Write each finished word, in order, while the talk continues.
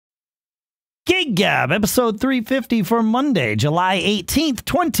Gig Gab, episode 350 for Monday, July 18th,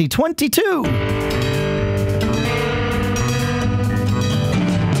 2022.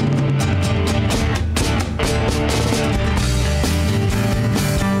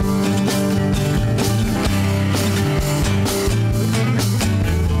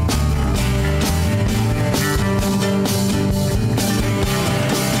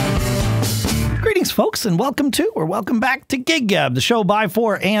 Folks, and welcome to or welcome back to Gig Gab, the show by,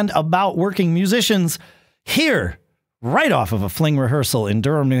 for, and about working musicians here, right off of a fling rehearsal in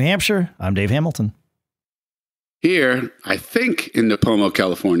Durham, New Hampshire. I'm Dave Hamilton. Here, I think in Napomo,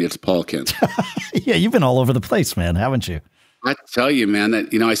 California, it's Paul Kent. Yeah, you've been all over the place, man, haven't you? I tell you, man,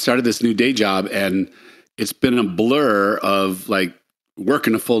 that I started this new day job, and it's been a blur of like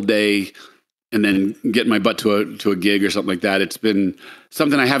working a full day and then getting my butt to a gig or something like that. It's been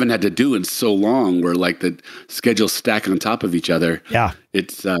something I haven't had to do in so long, where like the schedules stack on top of each other. Yeah.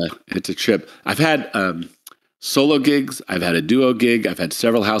 It's a trip. I've had solo gigs. I've had a duo gig. I've had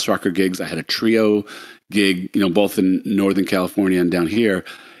several house rocker gigs. I had a trio gig, both in Northern California and down here.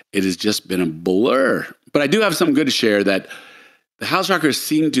 It has just been a blur. But I do have something good to share, that the house rockers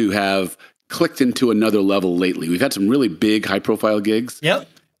seem to have clicked into another level lately. We've had some really big, high-profile gigs. Yep.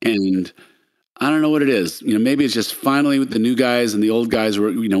 And I don't know what it is. Maybe it's just finally with the new guys and the old guys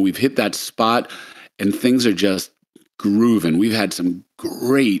where, we've hit that spot and things are just grooving. We've had some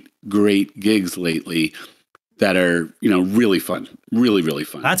great gigs lately that are, really fun, really, really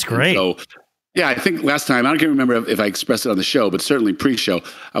fun. That's great. And so, yeah, I think last time, I don't remember if I expressed it on the show, but certainly pre-show,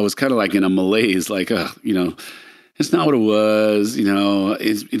 I was kind of like in a malaise, like, it's not what it was,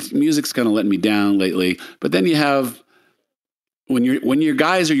 it's music's kind of letting me down lately. But then you have, when your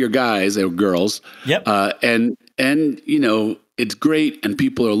guys are your guys or girls, yep. And it's great and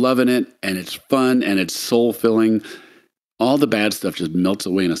people are loving it and it's fun and it's soul filling, all the bad stuff just melts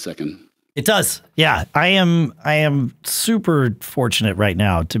away in a second. It does. Yeah. I am super fortunate right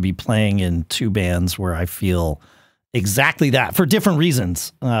now to be playing in two bands where I feel exactly that, for different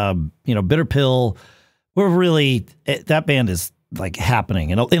reasons. Bitter Pill, that band is like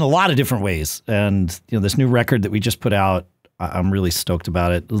happening in a lot of different ways. And, this new record that we just put out, I'm really stoked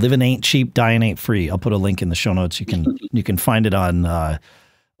about it. Living ain't cheap, dying ain't free. I'll put a link in the show notes. You can find it on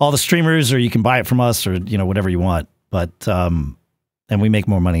all the streamers, or you can buy it from us, or whatever you want. But and we make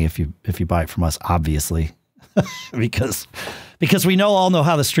more money if you buy it from us, obviously, because we all know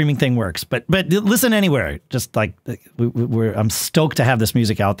how the streaming thing works. But listen anywhere. Just like I'm stoked to have this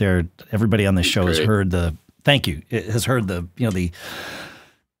music out there. Everybody on this show has heard the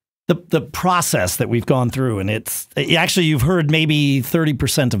the process that we've gone through, and it's actually, you've heard maybe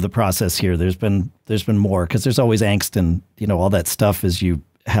 30% of the process here. There's been more, because there's always angst and all that stuff as you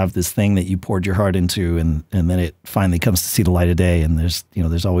have this thing that you poured your heart into, and then it finally comes to see the light of day. And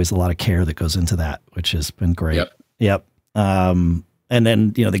there's always a lot of care that goes into that, which has been great. Yep. And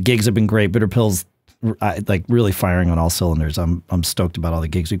then the gigs have been great. Bitter Pill's like really firing on all cylinders. I'm stoked about all the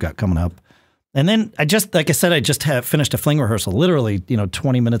gigs we've got coming up. And then I just finished a fling rehearsal literally,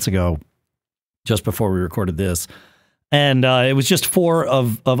 20 minutes ago, just before we recorded this. And it was just four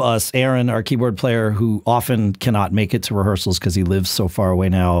of us. Aaron, our keyboard player, who often cannot make it to rehearsals because he lives so far away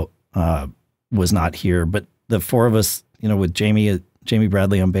now, was not here. But the four of us, with Jamie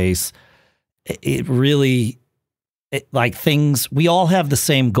Bradley on bass, we all have the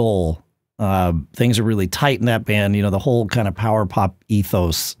same goal. Things are really tight in that band. The whole kind of power pop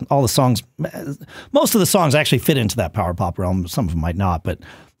ethos, all the songs, most of the songs actually fit into that power pop realm. Some of them might not, but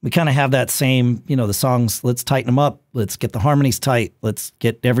we kind of have that same, the songs, let's tighten them up. Let's get the harmonies tight. Let's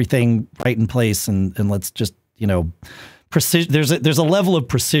get everything right in place. And let's just, precision. There's a level of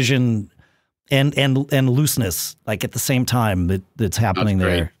precision and looseness, like at the same time that's happening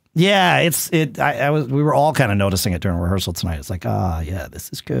there. Yeah, we were all kind of noticing it during rehearsal tonight. It's like, yeah, this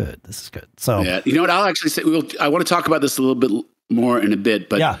is good. This is good. So yeah, you know what? I'll actually say, I want to talk about this a little bit more in a bit,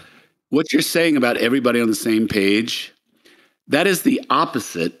 but yeah, what you're saying about everybody on the same page, that is the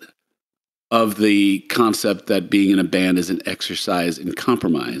opposite of the concept that being in a band is an exercise in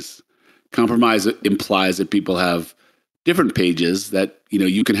compromise. Compromise implies that people have different pages, that,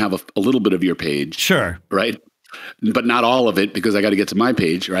 you can have a little bit of your page. Sure. Right? But not all of it, because I got to get to my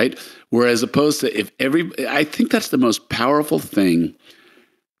page, right? Whereas opposed to I think that's the most powerful thing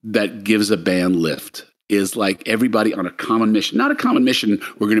that gives a band lift, is like everybody on a common mission. Not a common mission,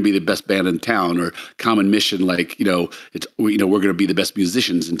 we're going to be the best band in town, or common mission like, we're going to be the best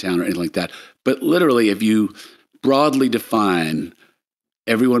musicians in town, or anything like that. But literally, if you broadly define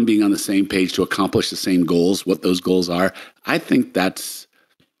everyone being on the same page to accomplish the same goals, what those goals are, I think that's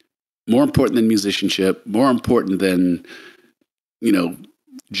more important than musicianship, more important than,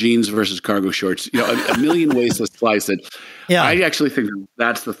 jeans versus cargo shorts, a million ways to slice it. Yeah. I actually think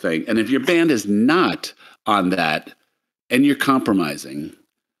that's the thing. And if your band is not on that and you're compromising,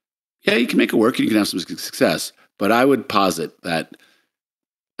 yeah, you can make it work and you can have some success. But I would posit that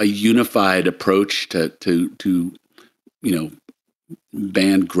a unified approach to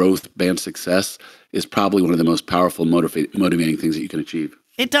band growth, band success is probably one of the most powerful motivating things that you can achieve.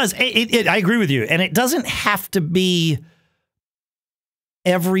 It does. I agree with you. And it doesn't have to be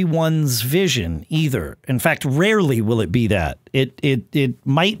everyone's vision either. In fact, rarely will it be that. It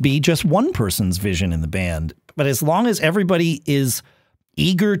might be just one person's vision in the band. But as long as everybody is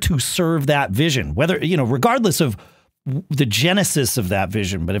eager to serve that vision, whether, regardless of the genesis of that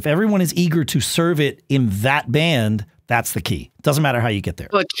vision, but if everyone is eager to serve it in that band, that's the key. It doesn't matter how you get there.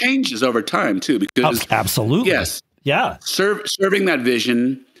 Well, it changes over time too, because absolutely. Yes. Yeah. Serving that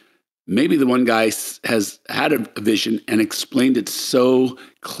vision. Maybe the one guy has had a vision and explained it so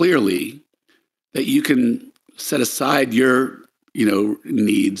clearly that you can set aside your,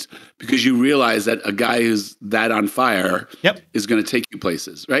 needs because you realize that a guy who's that on fire is going to take you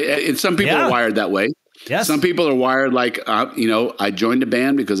places, right? And some people are wired that way. Yes. Some people are wired like, I joined a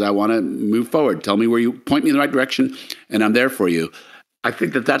band because I want to move forward. Tell me where you point me in the right direction, and I'm there for you. I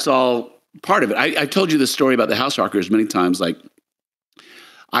think that's all part of it. I told you this story about the House Rockers many times. Like,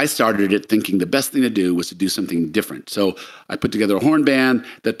 I started it thinking the best thing to do was to do something different. So I put together a horn band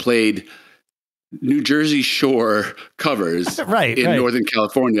that played New Jersey Shore covers in Northern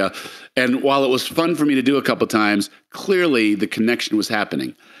California. And while it was fun for me to do a couple times, clearly the connection was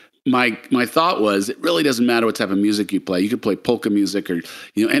happening. My thought was, it really doesn't matter what type of music you play. You could play polka music or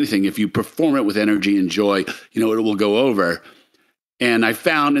anything. If you perform it with energy and joy, it will go over. And I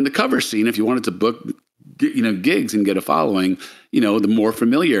found in the cover scene, if you wanted to book gigs and get a following, the more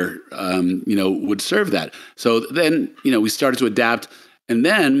familiar would serve that. So then we started to adapt. And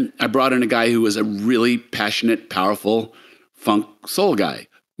then I brought in a guy who was a really passionate, powerful funk soul guy,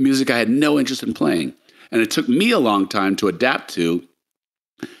 music I had no interest in playing. And it took me a long time to adapt to.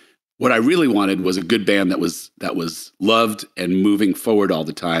 What I really wanted was a good band that was loved and moving forward all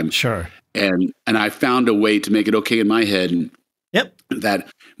the time. Sure. And I found a way to make it okay in my head. That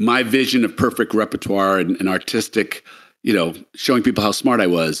my vision of perfect repertoire and artistic, showing people how smart I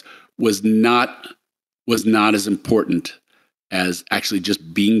was not as important as actually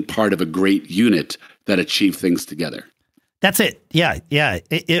just being part of a great unit that achieved things together. That's it. Yeah. Yeah.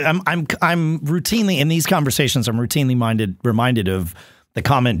 I'm routinely in these conversations, I'm routinely reminded of the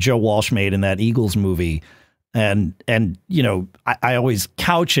comment Joe Walsh made in that Eagles movie. And I always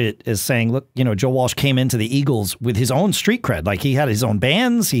couch it as saying, look, Joe Walsh came into the Eagles with his own street cred. Like, he had his own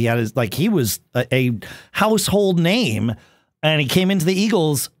bands. He was a household name, and he came into the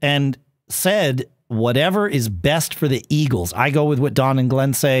Eagles and said, whatever is best for the Eagles. I go with what Don and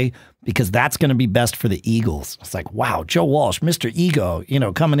Glenn say, because that's going to be best for the Eagles. It's like, wow, Joe Walsh, Mr. Ego,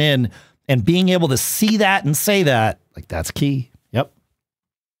 coming in and being able to see that and say that, like, that's key. Yep.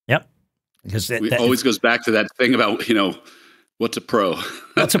 Because it always goes back to that thing about, what's a pro?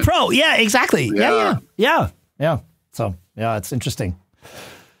 What's a pro? Yeah, exactly. Yeah. So, yeah, it's interesting.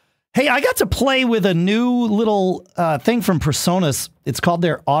 Hey, I got to play with a new little thing from PreSonus. It's called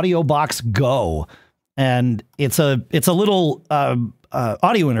their AudioBox GO. And it's a little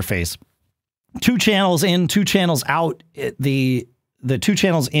audio interface. 2 channels in, 2 channels out. The 2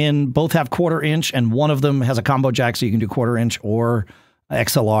 channels in both have 1/4 inch, and one of them has a combo jack, so you can do 1/4 inch or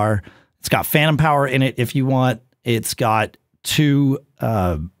XLR. It's got phantom power in it if you want. It's got 2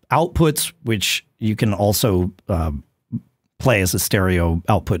 outputs, which you can also play as a stereo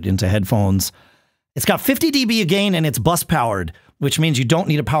output into headphones. It's got 50 dB of gain, and it's bus powered, which means you don't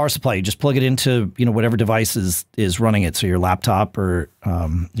need a power supply. You just plug it into whatever device is running it, so your laptop or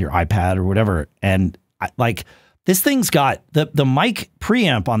your iPad or whatever. And this thing's got the mic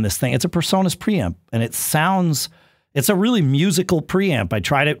preamp on this thing. It's a PreSonus preamp, and it's a really musical preamp. I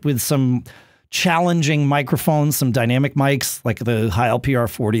tried it with some challenging microphones, some dynamic mics, like the High LPR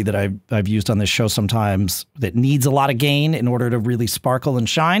 40 that I've used on this show sometimes, that needs a lot of gain in order to really sparkle and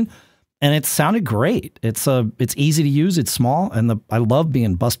shine. And it sounded great. It's easy to use. It's small, and I love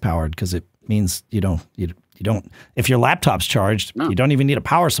being bus powered, because it means you don't. If your laptop's charged, you don't even need a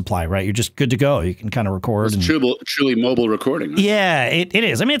power supply, right? You're just good to go. You can kind of record. It's truly mobile recording. Right? Yeah, it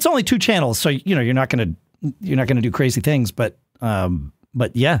is. I mean, it's only 2 channels, so you're not gonna do crazy things, but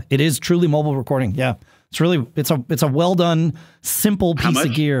yeah, it is truly mobile recording. Yeah, it's a well done, simple piece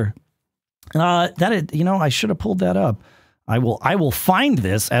of gear. I should have pulled that up. I will find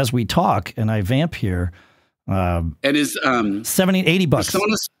this as we talk, and I vamp here. And is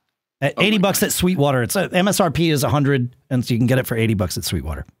 $70-80. At $80 at Sweetwater. It's MSRP is 100, and so you can get it for $80 at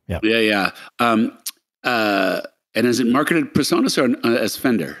Sweetwater. Yeah. Yeah. And is it marketed PreSonus or as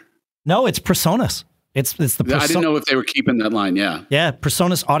Fender? No, it's PreSonus. It's the I didn't know if they were keeping that line. Yeah. Yeah.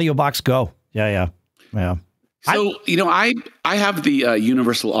 PreSonus AudioBox GO. Yeah. So, I have the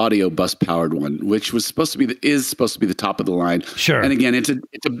Universal Audio bus powered one, which is supposed to be the top of the line. Sure. And again, it's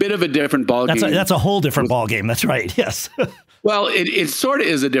a bit of a different ball game. That's a whole different ball game. That's right. Yes. Well, it sort of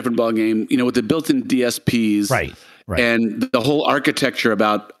is a different ball game, with the built-in DSPs, right, and the whole architecture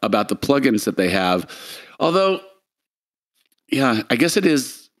about the plugins that they have. Although, yeah, I guess it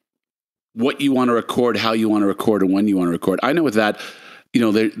is what you want to record, how you want to record, and when you want to record. I know with that,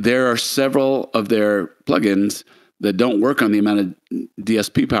 there are several of their plugins that don't work on the amount of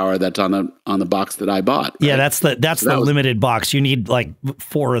DSP power that's on the box that I bought. Right? Yeah, that's the limited box. You need like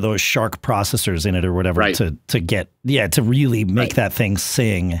 4 of those Shark processors in it or whatever to really make that thing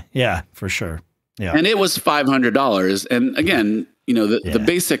sing. Yeah, for sure. Yeah. And it was $500. And again, the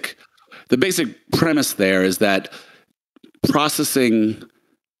basic premise there is that processing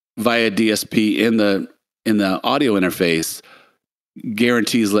via DSP in the audio interface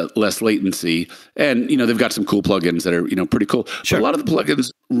guarantees less latency, and they've got some cool plugins that are pretty cool. Sure. But a lot of the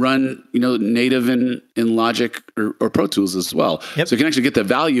plugins run native in Logic or Pro Tools as well. Yep. So you can actually get the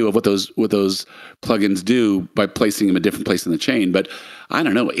value of what those plugins do by placing them a different place in the chain. But I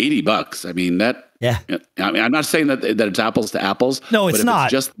don't know, $80. I mean that. Yeah. I mean, I'm not saying that it's apples to apples. No, it's not.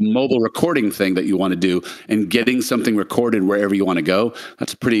 It's just mobile recording thing that you want to do and getting something recorded wherever you want to go.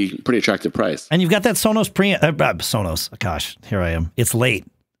 That's a pretty attractive price. And you've got that Sonos preamp. Sonos. Gosh, here I am. It's late.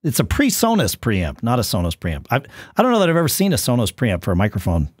 It's a PreSonus preamp, not a Sonos preamp. I don't know that I've ever seen a Sonos preamp for a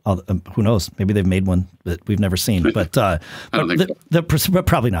microphone. Who knows? Maybe they've made one that we've never seen. But I don't think so. But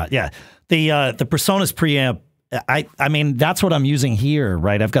probably not. Yeah. The PreSonus preamp. I mean, that's what I'm using here,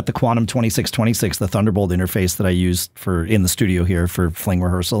 right? I've got the Quantum 2626, the Thunderbolt interface that I used in the studio here for Fling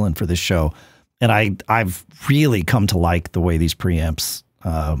rehearsal and for this show. And I've really come to like the way these preamps,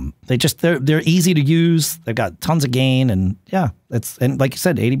 they're easy to use. They've got tons of gain, and and like you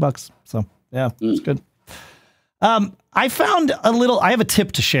said, $80. So yeah, it's good. I have a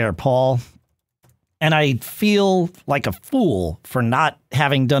tip to share, Paul, and I feel like a fool for not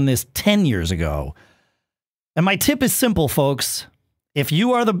having done this 10 years ago. And my tip is simple, folks. If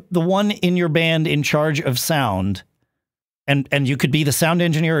you are the one in your band in charge of sound, and you could be the sound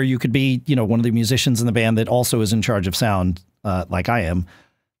engineer, or you could be, one of the musicians in the band that also is in charge of sound, like I am,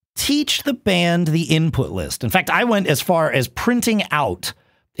 teach the band the input list. In fact, I went as far as printing out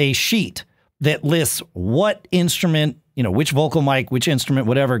a sheet that lists what instrument, which vocal mic, which instrument,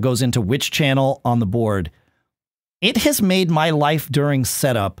 whatever, goes into which channel on the board. It has made my life during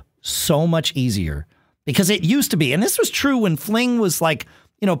setup so much easier. Because it used to be, and this was true when Fling was like,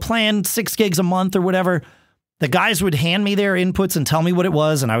 playing 6 gigs a month or whatever, the guys would hand me their inputs and tell me what it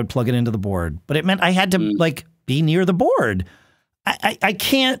was, and I would plug it into the board. But it meant I had to be near the board. I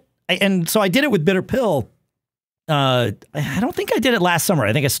can't, and so I did it with Bitter Pill. I don't think I did it last summer.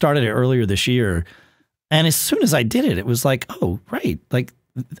 I think I started it earlier this year. And as soon as I did it, it was like, oh, right. Like,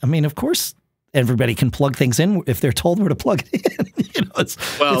 I mean, of course, everybody can plug things in if they're told where to plug it in.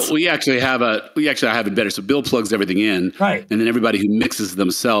 We actually have it better. So Bill plugs everything in, right, and then everybody who mixes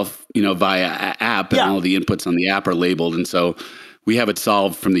themselves, via app, and all the inputs on the app are labeled, and so we have it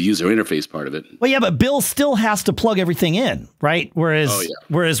solved from the user interface part of it. Well, yeah, but Bill still has to plug everything in, right?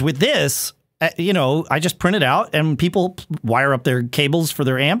 Whereas with this, I just print it out, and people wire up their cables for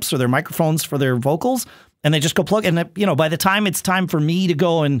their amps or their microphones for their vocals, and they just go plug. And by the time it's time for me to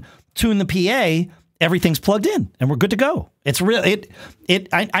go and tune the PA, everything's plugged in and we're good to go. It's real.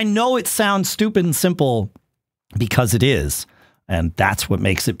 I know it sounds stupid and simple because it is, and that's what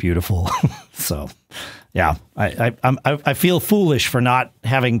makes it beautiful. So yeah, I feel foolish for not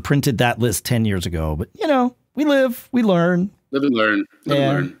having printed that list 10 years ago, but we live, we learn. Live and learn. Live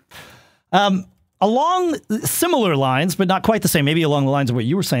and learn. Along similar lines, but not quite the same, maybe along the lines of what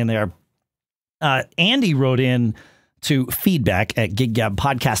you were saying there, Andy wrote in to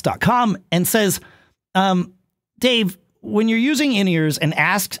feedback@giggabbpodcast.com and says, Dave, when you're using in-ears and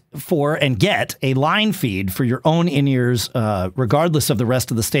ask for and get a line feed for your own in-ears, regardless of the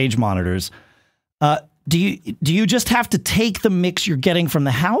rest of the stage monitors, do you just have to take the mix you're getting from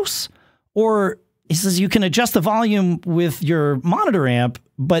the house? Or he says you can adjust the volume with your monitor amp,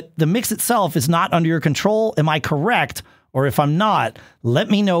 but the mix itself is not under your control. Am I correct? Or if I'm not, let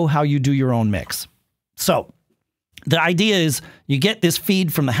me know how you do your own mix. So the idea is you get this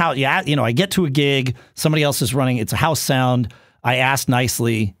feed from the house. Yeah, I get to a gig, somebody else is running, it's a house sound. I ask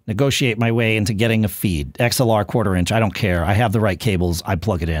nicely, negotiate my way into getting a feed, XLR 1/4 inch. I don't care. I have the right cables. I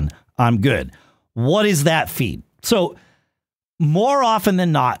plug it in. I'm good. What is that feed? So more often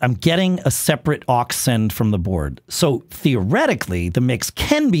than not, I'm getting a separate aux send from the board. So theoretically, the mix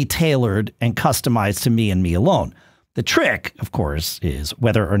can be tailored and customized to me and me alone. The trick, of course, is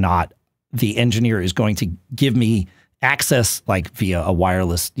whether or not the engineer is going to give me access like via a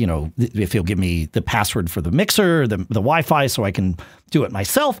wireless, you know, if he'll give me the password for the mixer, the Wi-Fi so I can do it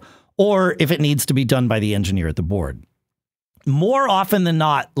myself, or if it needs to be done by the engineer at the board. More often than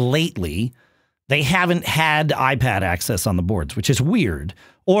not, lately, they haven't had iPad access on the boards, which is weird.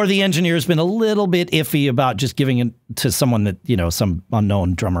 Or the engineer's been a little bit iffy about just giving it to someone that, you know, some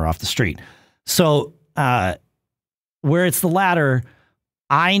unknown drummer off the street. So where it's the latter,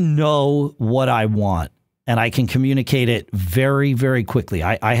 I know what I want and I can communicate it very, very quickly.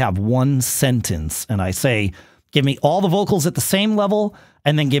 I have one sentence and I say, give me all the vocals at the same level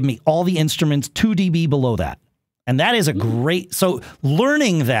and then give me all the instruments 2 dB below that. And that is a great, so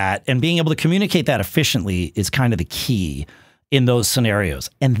learning that and being able to communicate that efficiently is kind of the key in those scenarios.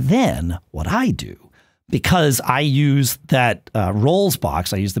 And then what I do, because I use that Rolls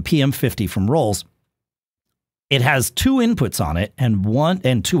box, I use the PM50 from Rolls, it has 2 inputs on it and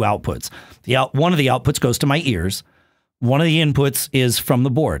 2 outputs. One of the outputs goes to my ears. One of the inputs is from the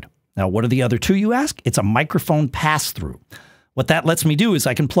board. Now, what are the other 2, you ask? It's a microphone pass-through. What that lets me do is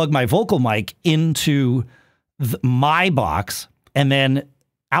I can plug my vocal mic into my box, and then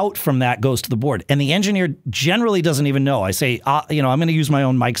out from that goes to the board. And the engineer generally doesn't even know. I say, you know, I'm going to use my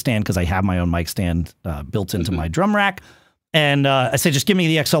own mic stand because I have my own mic stand built into my drum rack. And I say, just give me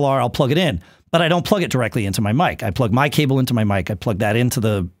the XLR, I'll plug it in. But I don't plug it directly into my mic. I plug my cable into my mic. I plug that into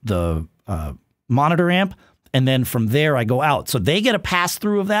the monitor amp. And then from there, I go out. So they get a pass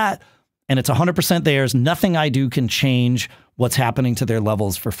through of that. And it's 100% theirs. Nothing I do can change what's happening to their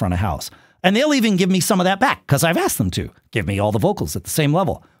levels for front of house. And they'll even give me some of that back because I've asked them to. Give me all the vocals at the same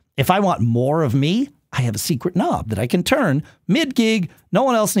level. If I want more of me, I have a secret knob that I can turn mid-gig. No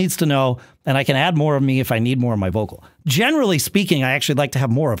one else needs to know. And I can add more of me if I need more of my vocal. Generally speaking, I actually like to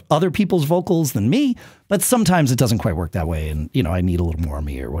have more of other people's vocals than me. But sometimes it doesn't quite work that way. And, you know, I need a little more of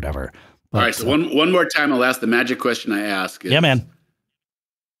me or whatever. But, all right. So one more time, I'll ask the magic question I ask. Is, yeah, man.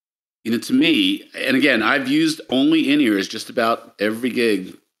 You know, to me, and again, I've used only in-ears just about every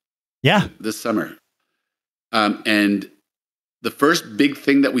gig. Yeah. This summer. And the first big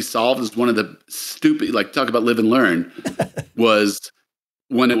thing that we solved is one of the stupid, like talk about live and learn, was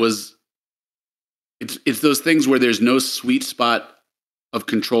when it's those things where there's no sweet spot of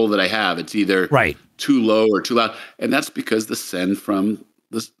control that I have. It's either too low or too loud. And that's because the send from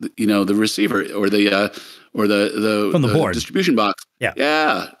the receiver or the from the board distribution box. Yeah.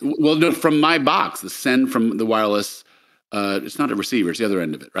 Yeah. Well, no, from my box, the send from the wireless. It's not a receiver; it's the other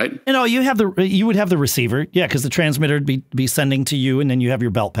end of it, right? You know, you would have the receiver, yeah, because the transmitter would be sending to you, and then you have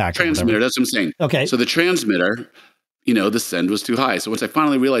your belt pack. Transmitter, that's what I'm saying. Okay, so the transmitter, you know, the send was too high. So once I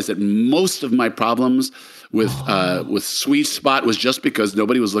finally realized that most of my problems with sweet spot was just because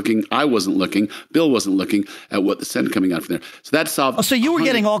nobody was looking, I wasn't looking, Bill wasn't looking at what the send coming out from there. So that solved. Oh, so you were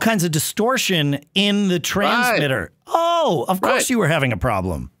getting all kinds of distortion in the transmitter. Right. Oh, of course you were having a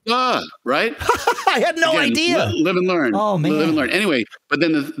problem. Right? I had no idea. Live and learn. Oh, man. Live and learn. Anyway, but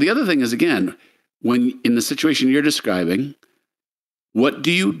then the other thing is, again, when in the situation you're describing, what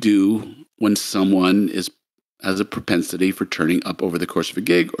do you do when someone has a propensity for turning up over the course of a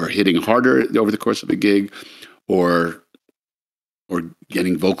gig or hitting harder over the course of a gig or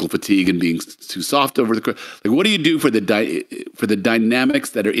getting vocal fatigue and being too soft over the course? Like, what do you do for the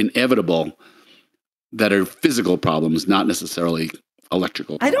dynamics that are inevitable, that are physical problems, not necessarily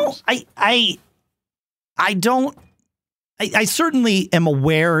electrical problems? I certainly am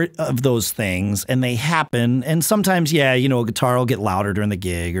aware of those things and they happen. And sometimes, yeah, you know, a guitar will get louder during the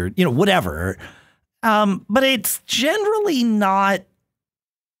gig or, you know, whatever. But it's generally not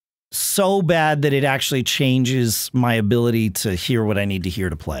so bad that it actually changes my ability to hear what I need to hear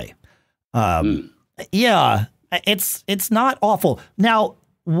to play. Yeah, it's not awful. Now,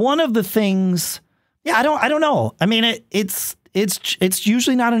 one of the things, yeah, I don't know. I mean, it's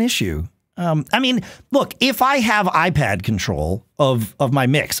usually not an issue. I mean, look, if I have iPad control of my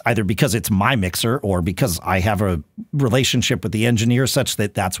mix, either because it's my mixer or because I have a relationship with the engineer such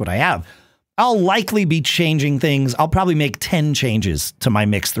that that's what I have, I'll likely be changing things. I'll probably make 10 changes to my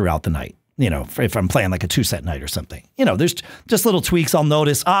mix throughout the night. You know, if I'm playing like a 2-set night or something, you know, there's just little tweaks I'll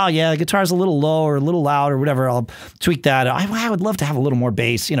notice. Oh, yeah, the guitar's a little low or a little loud or whatever. I'll tweak that. I would love to have a little more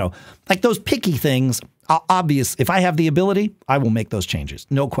bass, you know, like those picky things. Obvious. If I have the ability, I will make those changes.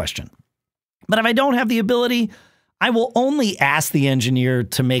 No question. But if I don't have the ability, I will only ask the engineer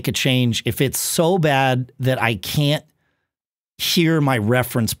to make a change if it's so bad that I can't hear my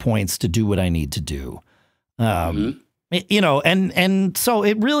reference points to do what I need to do. You know, and so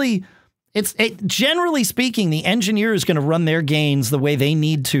it really, generally speaking, the engineer is going to run their gains the way they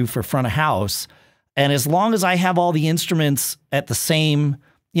need to for front of house. And as long as I have all the instruments at the same,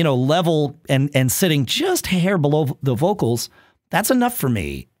 you know, level and sitting just a hair below the vocals, that's enough for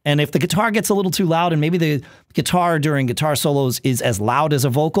me. And if the guitar gets a little too loud and maybe the guitar during guitar solos is as loud as a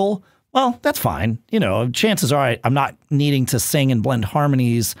vocal, well, that's fine. You know, chances are I'm not needing to sing and blend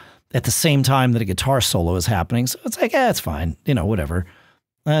harmonies at the same time that a guitar solo is happening. So it's like, it's fine, you know, whatever.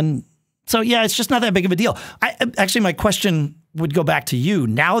 And so, yeah, it's just not that big of a deal. Actually, my question would go back to you.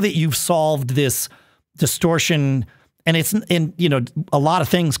 Now that you've solved this distortion, and you know, a lot of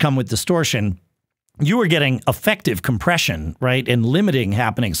things come with distortion, you were getting effective compression, right? And limiting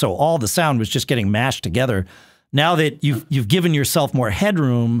happening. So all the sound was just getting mashed together. Now that you've given yourself more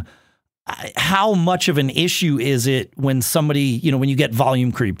headroom, how much of an issue is it when somebody, you know, when you get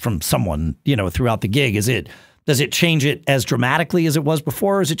volume creep from someone, you know, throughout the gig, does it change it as dramatically as it was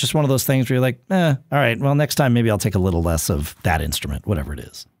before? Or is it just one of those things where you're like, all right, well, next time maybe I'll take a little less of that instrument, whatever it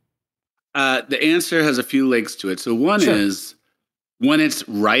is? The answer has a few legs to it. So one is when it's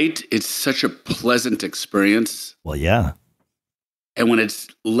right, it's such a pleasant experience. Well, yeah. And when it's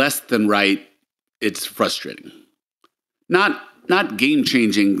less than right, it's frustrating. Not game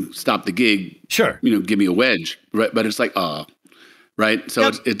changing, stop the gig. Sure. You know, give me a wedge. Right. But it's like, right.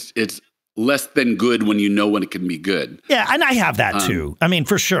 So it's less than good when you know when it can be good. Yeah. And I have that too. I mean,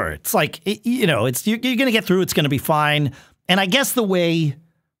 for sure. It's like, you know, you're going to get through. It's going to be fine. And I guess the way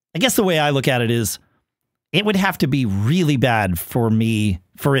I look at it is it would have to be really bad for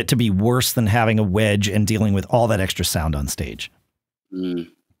it to be worse than having a wedge and dealing with all that extra sound on stage.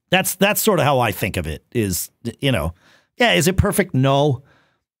 That's sort of how I think of it is, you know, yeah. Is it perfect? No.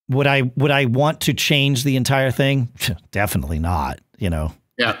 Would I want to change the entire thing? Definitely not. You know,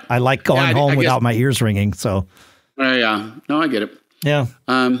 yeah. I like going home without my ears ringing. So, yeah, no, I get it. Yeah.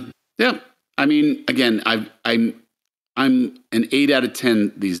 Yeah. I mean, again, I'm an 8 out of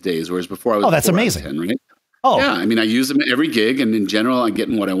 10 these days, whereas before I was. Oh, that's amazing. 10, right? Oh, yeah. I mean, I use them at every gig, and in general, I'm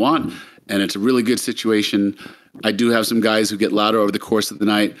getting what I want, and it's a really good situation. I do have some guys who get louder over the course of the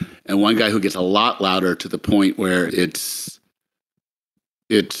night, and one guy who gets a lot louder to the point where it's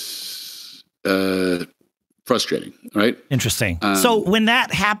frustrating, right? Interesting. So when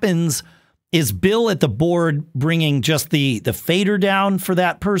that happens, is Bill at the board bringing just the fader down for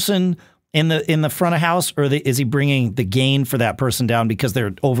that person in the front of house, or is he bringing the gain for that person down because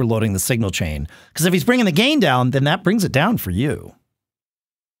they're overloading the signal chain? Because if he's bringing the gain down, then that brings it down for you.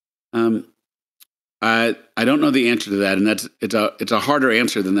 I don't know the answer to that, and it's a harder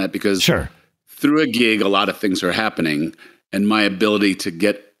answer than that because through a gig, a lot of things are happening, and my ability to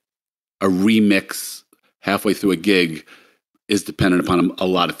get a remix halfway through a gig is dependent upon a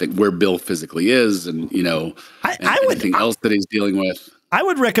lot of things, where Bill physically is, and you know, anything else that he's dealing with. I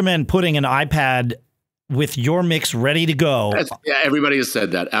would recommend putting an iPad with your mix ready to go. Yeah, everybody has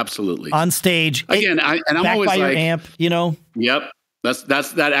said that. Absolutely. On stage. Again, I'm always by like, your amp, you know? Yep.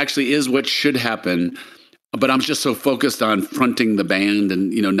 That actually is what should happen. But I'm just so focused on fronting the band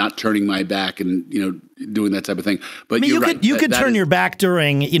and, you know, not turning my back and, you know, doing that type of thing. But I mean, you could turn your back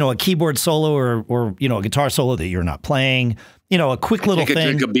during, you know, a keyboard solo or, you know, a guitar solo that you're not playing. You know, a quick little thing. I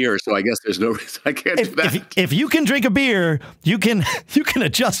can drink a beer, so I guess there's no reason I can't do that. If you can drink a beer, you can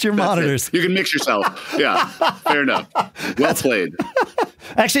adjust your monitors. You can mix yourself. Yeah, fair enough. Well played.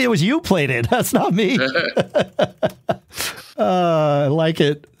 Actually, it was you played it. That's not me. I like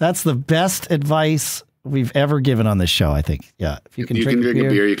it. That's the best advice we've ever given on this show, I think. Yeah, if you can drink a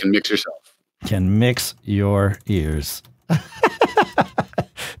beer, you can mix yourself. Can mix your ears.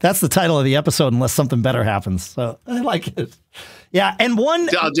 That's the title of the episode, unless something better happens. So I like it. Yeah, and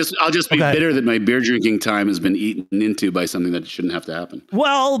I'll just be bitter that my beer drinking time has been eaten into by something that shouldn't have to happen.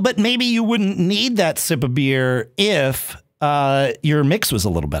 Well, but maybe you wouldn't need that sip of beer if your mix was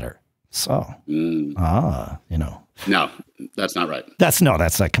a little better. So, you know. No, that's not right. That's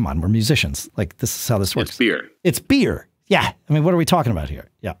like, come on, we're musicians. Like, this is how this works. It's beer. It's beer. Yeah. I mean, what are we talking about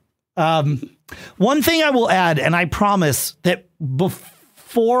here? Yeah. One thing I will add, and I promise that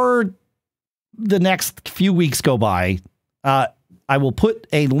before the next few weeks go by, I will put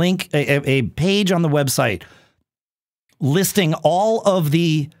a link, a page on the website listing all of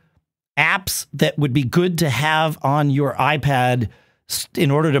the apps that would be good to have on your iPad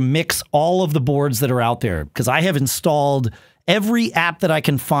in order to mix all of the boards that are out there. Because I have installed every app that I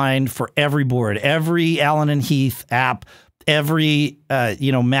can find for every board, every Allen and Heath app, every,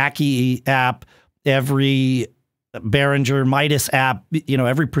 Mackie app, every Behringer Midas app,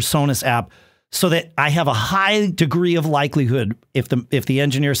 every PreSonus app. so that I have a high degree of likelihood if the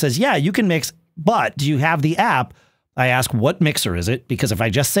engineer says, yeah, you can mix, but do you have the app? I ask, what mixer is it? Because if I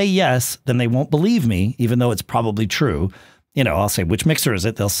just say yes, then they won't believe me, even though it's probably true. You know, I'll say, which mixer is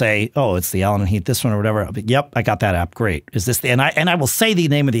it? They'll say, oh, it's the Allen and Heath, this one or whatever. I'll be, yep, I got that app. Great. Is this the, and I will say the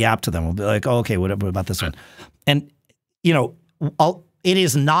name of the app to them. I'll be like, oh, okay, what about this one? And, you know, it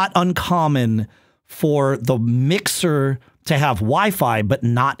is not uncommon for the mixer to have Wi-Fi, but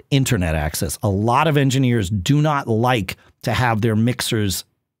not internet access. A lot of engineers do not like to have their mixers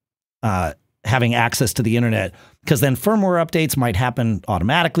having access to the internet, because then firmware updates might happen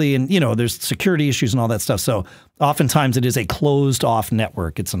automatically. And, you know, there's security issues and all that stuff. So oftentimes it is a closed off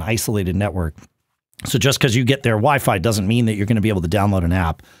network. It's an isolated network. So just because you get their Wi-Fi doesn't mean that you're going to be able to download an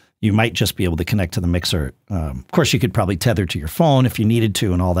app. You might just be able to connect to the mixer. Of course, you could probably tether to your phone if you needed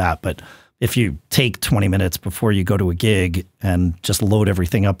to and all that. But if you take 20 minutes before you go to a gig and just load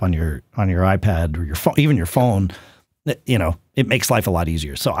everything up on your iPad or your phone, even your phone, you know, it makes life a lot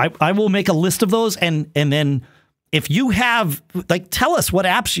easier. So I will make a list of those. And then if you have, like, tell us what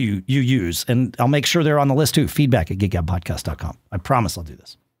apps you use, and I'll make sure they're on the list too. feedback@giggabbpodcast.com. I promise I'll do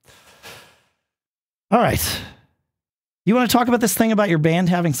this. All right. You want to talk about this thing about your band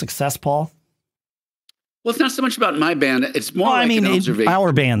having success, Paul? Well, it's not so much about my band. It's more like an observation.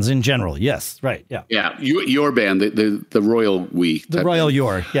 Our bands in general. Yes. Right. Yeah. Yeah. Your band, the Royal We. The Royal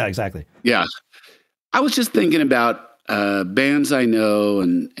Your. Yeah, exactly. Yeah. I was just thinking about bands I know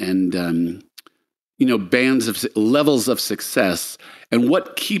and you know, bands of levels of success and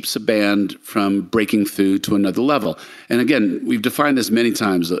what keeps a band from breaking through to another level. And again, we've defined this many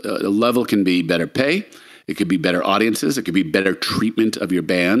times. A level can be better pay. It could be better audiences. It could be better treatment of your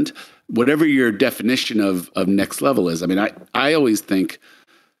band. Whatever your definition of next level is. I mean, I always think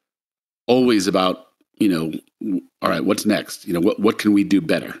about, you know, all right, what's next? You know, what can we do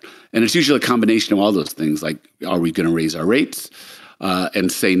better? And it's usually a combination of all those things. Like, are we going to raise our rates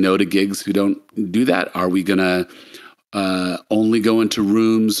and say no to gigs who don't do that? Are we going to only go into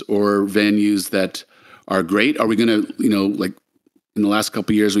rooms or venues that are great? Are we going to, you know, like in the last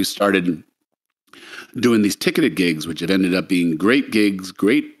couple of years, we started doing these ticketed gigs, which have ended up being great gigs,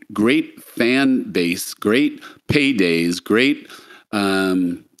 great fan base, great paydays, great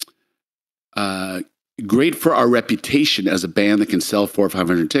for our reputation as a band that can sell 400 or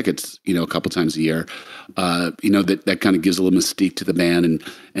 500 tickets, you know, a couple times a year. You know, that kind of gives a little mystique to the band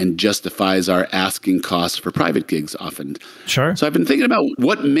and justifies our asking costs for private gigs often. Sure. So I've been thinking about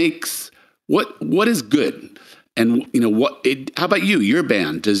what is good, and you know how about you? Your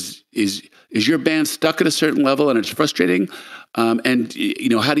band is your band stuck at a certain level and it's frustrating? And you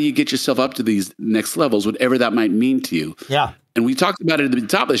know, how do you get yourself up to these next levels, whatever that might mean to you? Yeah. And we talked about it at the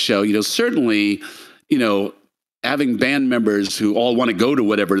top of the show. You know, certainly, you know, having band members who all want to go to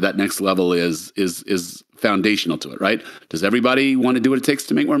whatever that next level is foundational to it, right? Does everybody want to do what it takes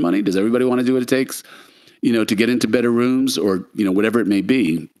to make more money? Does everybody want to do what it takes, you know, to get into better rooms or, you know, whatever it may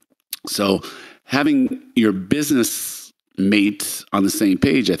be? So having your business mates on the same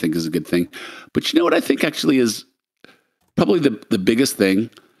page, I think, is a good thing. But you know what I think actually is probably the biggest thing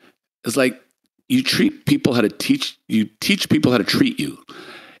is, like, you teach people how to treat you.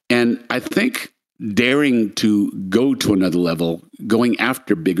 And I think daring to go to another level, going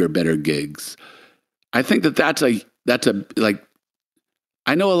after bigger, better gigs, I think that's a like,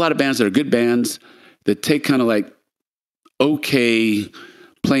 I know a lot of bands that are good bands that take kind of like, okay,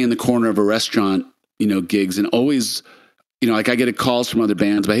 play in the corner of a restaurant, you know, gigs, and always, you know, like I get calls from other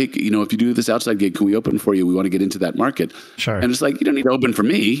bands, but hey, you know, if you do this outside gig, can we open for you? We want to get into that market. Sure. And it's like, you don't need to open for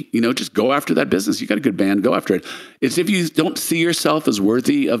me, you know, just go after that business. You got a good band, go after it. It's if you don't see yourself as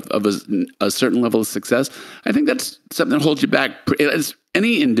worthy of a certain level of success, I think that's something that holds you back. It's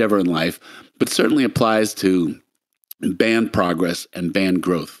any endeavor in life, but certainly applies to band progress and band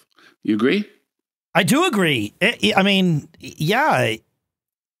growth. You agree? I do agree. I mean, yeah.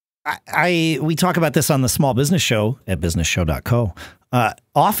 We talk about this on the Small Business Show at businessshow.co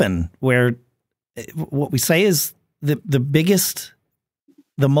often, where what we say is the biggest,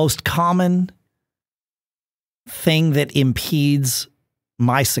 the most common thing that impedes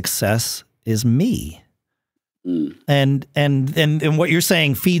my success is me. Mm. And what you're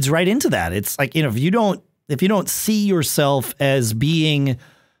saying feeds right into that. It's like, you know, if you don't see yourself as being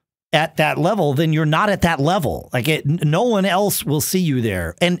at that level, then you're not at that level. Like no one else will see you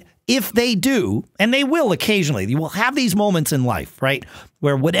there. And if they do, and they will occasionally, you will have these moments in life, right?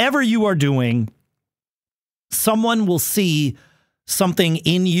 Where whatever you are doing, someone will see something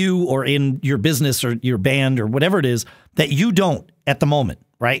in you or in your business or your band or whatever it is that you don't at the moment,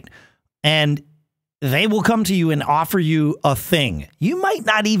 right? And they will come to you and offer you a thing. You might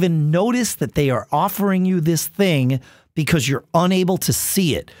not even notice that they are offering you this thing because you're unable to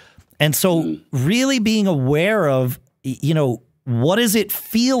see it. And so really being aware of, what does it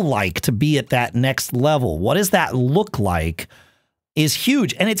feel like to be at that next level? What does that look like is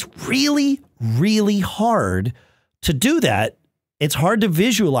huge. And it's really, really hard to do that. It's hard to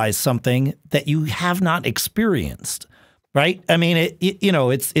visualize something that you have not experienced, right? I mean,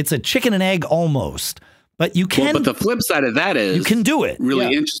 it's a chicken and egg almost, but you can. Well, but the flip side of that is you can do it.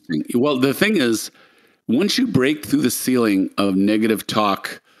 Really interesting. Well, the thing is, once you break through the ceiling of negative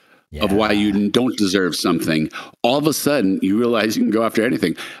talk of why you don't deserve something, all of a sudden you realize you can go after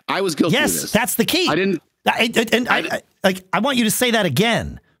anything. I was guilty of this. Yes, that's the key. I want you to say that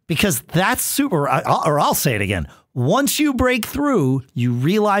again, because that's super, or I'll say it again. Once you break through, you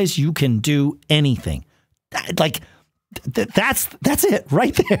realize you can do anything. That's it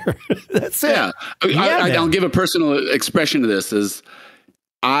right there. That's it. Yeah. I'll give a personal expression to this is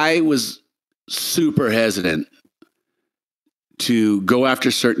I was super hesitant to go after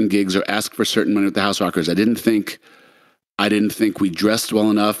certain gigs or ask for certain money with the House Rockers. I didn't think we dressed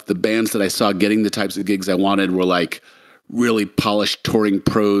well enough. The bands that I saw getting the types of gigs I wanted were like really polished touring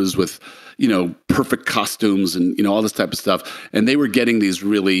pros with, perfect costumes and, all this type of stuff. And they were getting these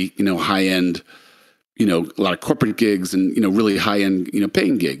really, high end, a lot of corporate gigs and, really high end,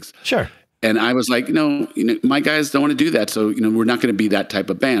 paying gigs. Sure. And I was like, my guys don't want to do that. So, we're not going to be that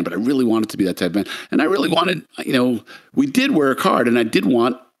type of band, but I really wanted to be that type of band. And I really wanted, we did work hard and I did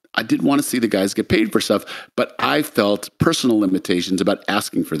want to see the guys get paid for stuff, but I felt personal limitations about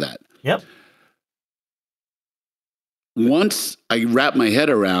asking for that. Yep. Once I wrapped my head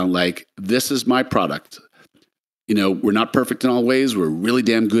around like, this is my product, we're not perfect in all ways. We're really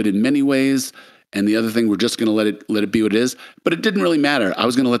damn good in many ways. And the other thing, we're just going to let it be what it is. But it didn't really matter. I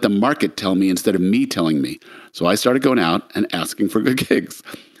was going to let the market tell me instead of me telling me. So I started going out and asking for good gigs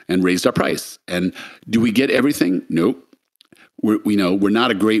and raised our price. And do we get everything? Nope. We're not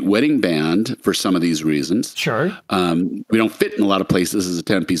a great wedding band for some of these reasons. Sure. We don't fit in a lot of places as a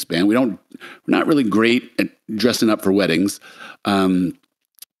 10-piece band. We're not really great at dressing up for weddings. Our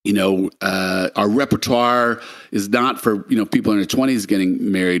repertoire is not for, people in their 20s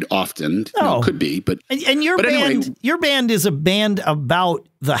getting married often. No. Could be, but your band is a band about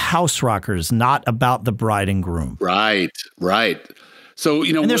the House Rockers, not about the bride and groom. Right. So,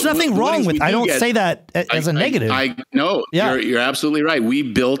 and there's nothing wrong with, I don't say that as a negative. I know. Yeah. You're absolutely right. We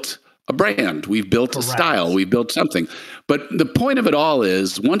built a brand. We've built a style. We've built something. But the point of it all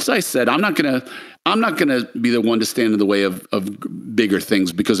is, once I said, I'm not going to be the one to stand in the way of bigger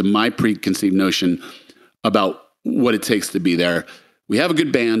things because of my preconceived notion about what it takes to be there. We have a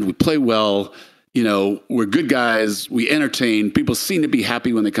good band. We play well. We're good guys. We entertain. People seem to be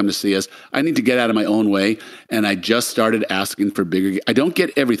happy when they come to see us. I need to get out of my own way. And I just started asking for bigger. I don't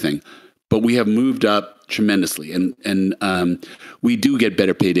get everything, but we have moved up tremendously. And we do get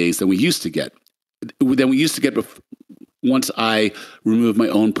better paydays than we used to get. Once I removed my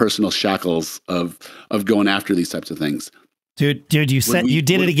own personal shackles of going after these types of things. Dude, you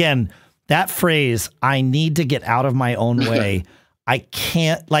did it again. That phrase, I need to get out of my own way. I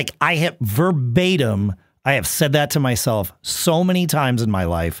can't, I have verbatim, I have said that to myself so many times in my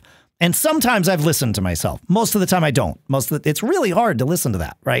life. And sometimes I've listened to myself. Most of the time I don't. It's really hard to listen to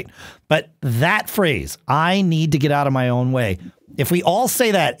that, right? But that phrase, I need to get out of my own way. If we all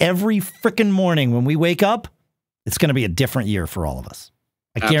say that every freaking morning when we wake up, it's going to be a different year for all of us.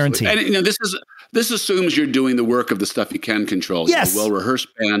 I guarantee. And this assumes you're doing the work of the stuff you can control. Yes. You're a well-rehearsed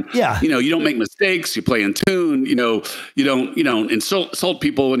band. Yeah. You don't make mistakes. You play in tune. You don't insult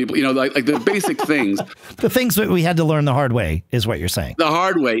people when like the basic things. The things that we had to learn the hard way is what you're saying. The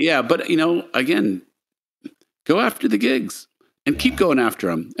hard way, yeah. But again, go after the gigs and keep going after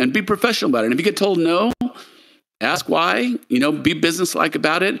them and be professional about it. And if you get told no, ask why. Be businesslike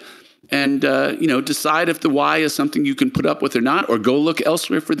about it. And, decide if the why is something you can put up with or not, or go look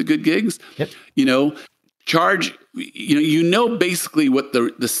elsewhere for the good gigs. Yep. Charge, basically what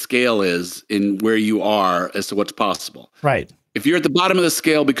the scale is in where you are as to what's possible. Right. If you're at the bottom of the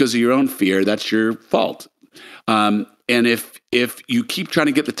scale because of your own fear, that's your fault. And if you keep trying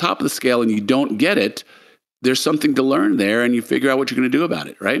to get the top of the scale and you don't get it, there's something to learn there and you figure out what you're going to do about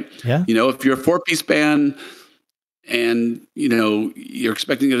it. Right. Yeah. If you're a 4-piece band, and, you're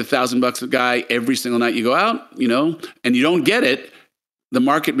expecting to get $1,000 a guy every single night you go out, and you don't get it, the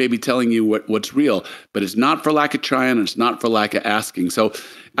market may be telling you what's real, but it's not for lack of trying and it's not for lack of asking. So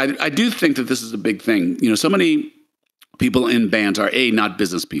I do think that this is a big thing. So many people in bands are not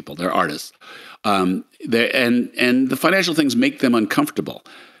business people, they're artists. And the financial things make them uncomfortable.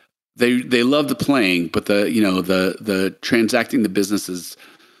 they love the playing, but the transacting the business is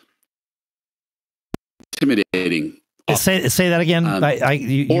intimidating. Say that again.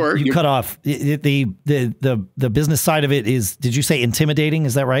 You cut off. The business side of it is, did you say intimidating?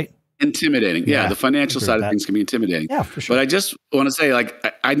 Is that right? Intimidating. Yeah. The financial side of things can be intimidating. Yeah, for sure. But I just want to say, like,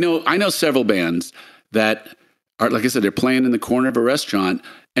 I know several bands that are, like I said, they're playing in the corner of a restaurant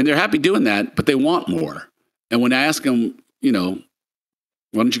and they're happy doing that, but they want more. And when I ask them, why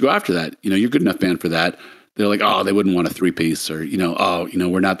don't you go after that? You're a good enough band for that. They're like, oh, they wouldn't want a 3-piece, or,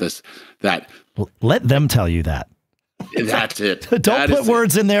 we're not this, that. Well, let them tell you that. That's it. Don't put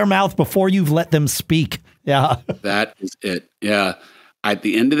words in their mouth before you've let them speak. Yeah. That is it. Yeah. At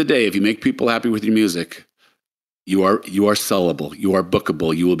the end of the day, if you make people happy with your music, you are sellable. You are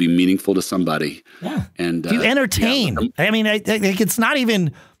bookable. You will be meaningful to somebody. Yeah. And you entertain. Yeah. I mean, it's not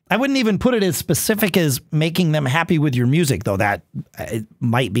even, I wouldn't even put it as specific as making them happy with your music, though that it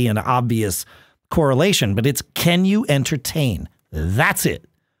might be an obvious correlation, but it's, can you entertain? That's it.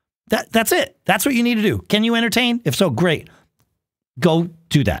 That's it. That's what you need to do. Can you entertain? If so, great. Go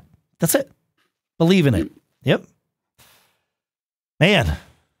do that. That's it. Believe in it. Yep. Man,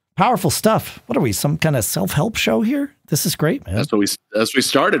 powerful stuff. What are we, some kind of self-help show here? This is great, man. That's what we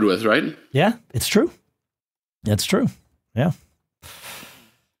started with, right? Yeah, it's true. It's true. Yeah.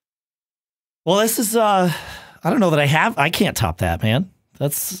 Well, this is I don't know that I can't top that, man.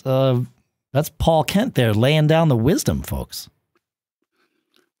 That's Paul Kent there laying down the wisdom, folks.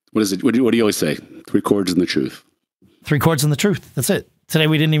 What is it? What do you always say? 3 chords and the truth. 3 chords and the truth. That's it. Today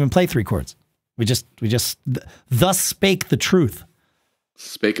we didn't even play 3 chords. We just thus spake the truth.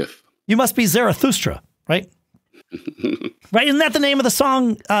 Spaketh. You must be Zarathustra, right? Right? Isn't that the name of the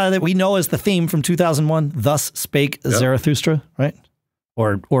song that we know as the theme from 2001? Thus spake Zarathustra, right?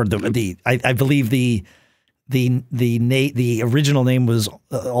 Or I believe the original name was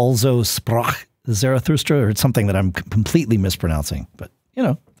also sprach Zarathustra, or it's something that I'm completely mispronouncing. But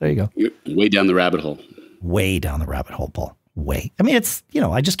there you go. You're way down the rabbit hole. Way down the rabbit hole, Paul. Way. I mean, it's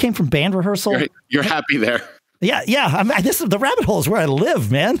I just came from band rehearsal. You're happy there. Yeah. The rabbit hole is where I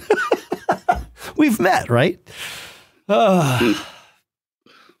live, man. We've met, right?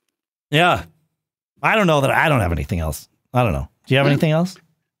 Yeah. I don't know that I don't have anything else. I don't know. Do you have anything else?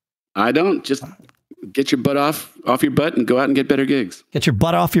 I don't. Just get your butt off your butt and go out and get better gigs. Get your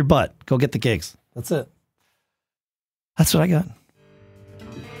butt off your butt. Go get the gigs. That's it. That's what I got.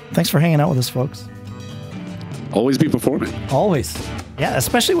 Thanks for hanging out with us, folks. Always be performing. Always. Yeah,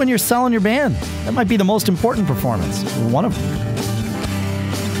 especially when you're selling your band. That might be the most important performance. One of them.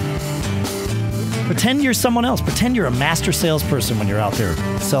 Pretend you're someone else. Pretend you're a master salesperson when you're out there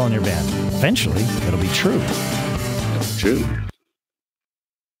selling your band. Eventually, it'll be true. That's true.